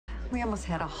We almost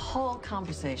had a whole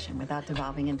conversation without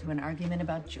devolving into an argument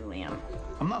about Julian.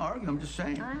 I'm not arguing, I'm just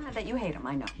saying. That you hate him,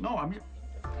 I know. No, I'm just...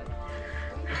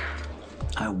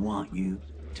 I want you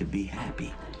to be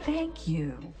happy. Thank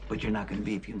you. But you're not going to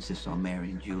be if you insist on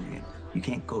marrying Julian. You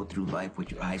can't go through life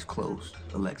with your eyes closed,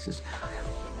 Alexis.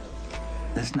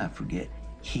 Let's not forget,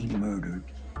 he murdered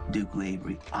Duke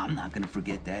Lavery. I'm not going to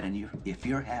forget that. And if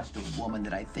you're half the woman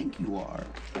that I think you are,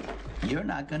 you're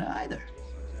not going to either.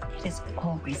 It's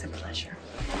always a pleasure.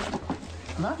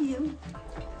 Love you.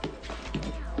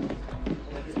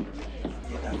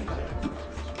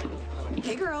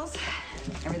 Hey, girls.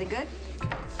 Everything good?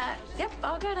 Yep,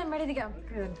 all good. I'm ready to go.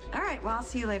 Good. All right, well, I'll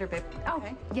see you later, babe. Oh,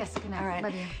 okay. Yes, good night. All right.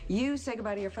 Love you. You say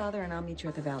goodbye to your father, and I'll meet you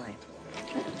at the valet.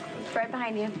 Right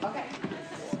behind you. Okay.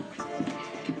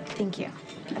 Thank you.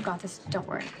 I've got this. Don't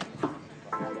worry.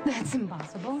 That's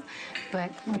impossible,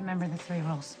 but remember the 3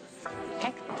 rules,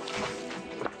 okay?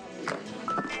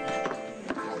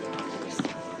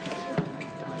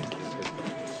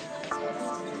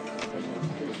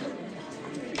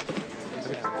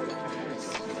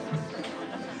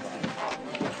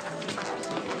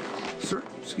 Sir,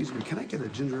 excuse me, can I get a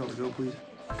ginger ale to go, please?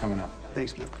 Coming up.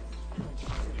 Thanks, man.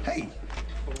 Hey.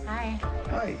 Hi.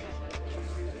 Hi.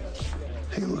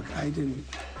 Hey, look, I didn't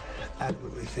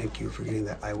adequately thank you for getting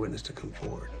that eyewitness to come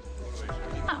forward.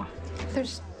 Oh,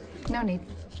 there's no need.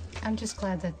 I'm just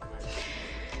glad that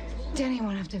Danny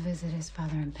won't have to visit his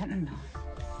father in Pentonville.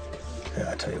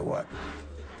 Yeah, I tell you what,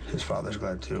 his father's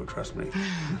glad too, trust me.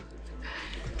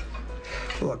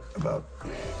 Look, about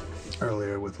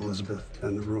earlier with Elizabeth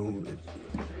in the room,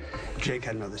 Jake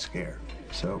had another scare.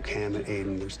 So Cam and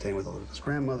Aiden, they're staying with Elizabeth's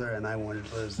grandmother, and I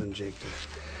wanted Liz and Jake to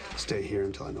stay here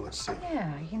until I know it's safe.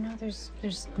 Yeah, you know, there's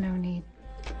no need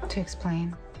to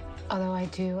explain. Although I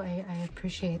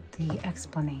appreciate the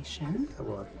explanation. Yeah,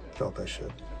 well, I felt I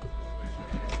should.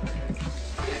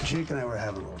 Jake and I were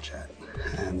having a little chat,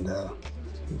 and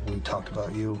we talked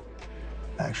about you,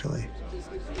 actually.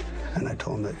 And I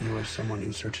told him that you are someone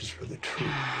who searches for the truth.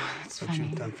 That's what funny.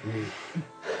 you've done for me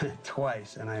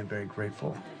twice, and I am very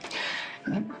grateful.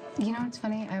 You know, it's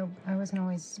funny. I wasn't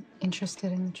always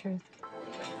interested in the truth.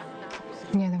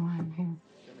 Neither one.